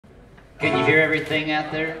Can you hear everything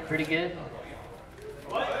out there pretty good?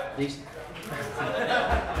 What? At least.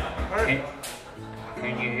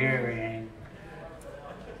 Can you hear everything?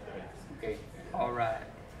 Okay, all right.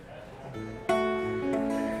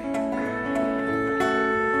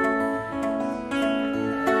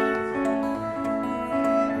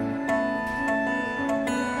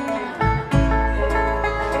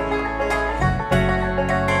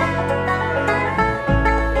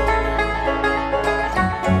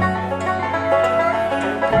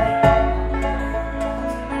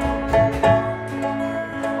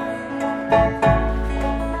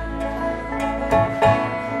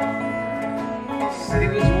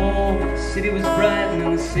 The city was bright and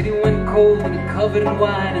then the city went cold and it covered in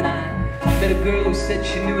white, and I met a girl who said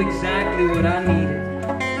she knew exactly what I needed.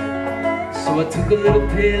 So I took a little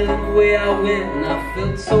pill and away I went, and I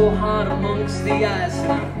felt so hot amongst the ice,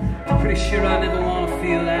 and I'm pretty sure I never want to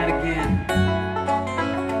feel that again.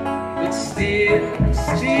 But still,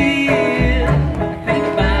 I think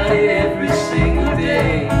about it every single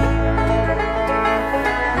day.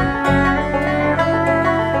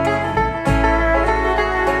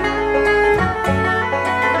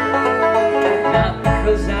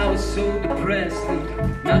 Because I was so depressed,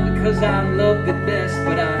 and not because I loved it best,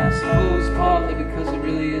 but I suppose partly because it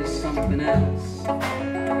really is something else.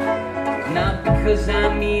 Not because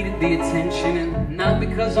I needed the attention, and not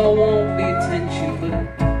because I want the attention, but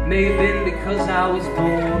it may have been because I was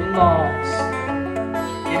born lost.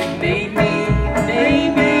 And it made me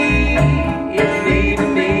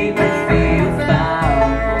feel foul.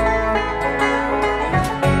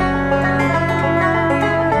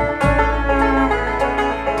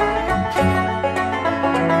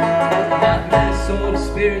 Sort of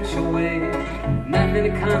spiritual way, not in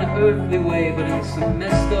a kind of earthly way, but in some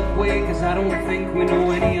messed up way, cause I don't think we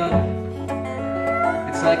know any other.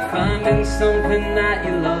 It's like finding something that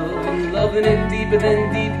you love, and loving it deeper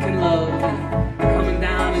than deep can love, and coming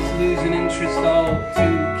down is losing interest all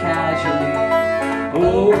too casually.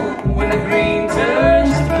 Oh, when the green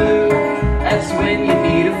turns to blue, that's when you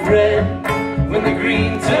need a friend. When the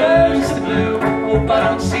green turns to blue, hope I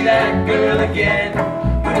don't see that girl again.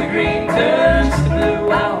 When the green turns to blue,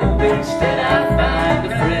 I hope instead I find a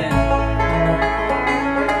friend.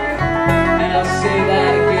 And I'll say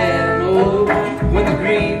that again. Oh, when the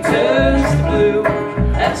green turns to blue,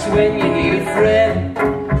 that's when you need a friend.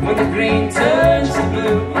 When the green turns to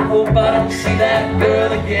blue, I hope I don't see that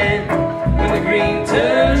girl again. When the green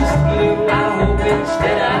turns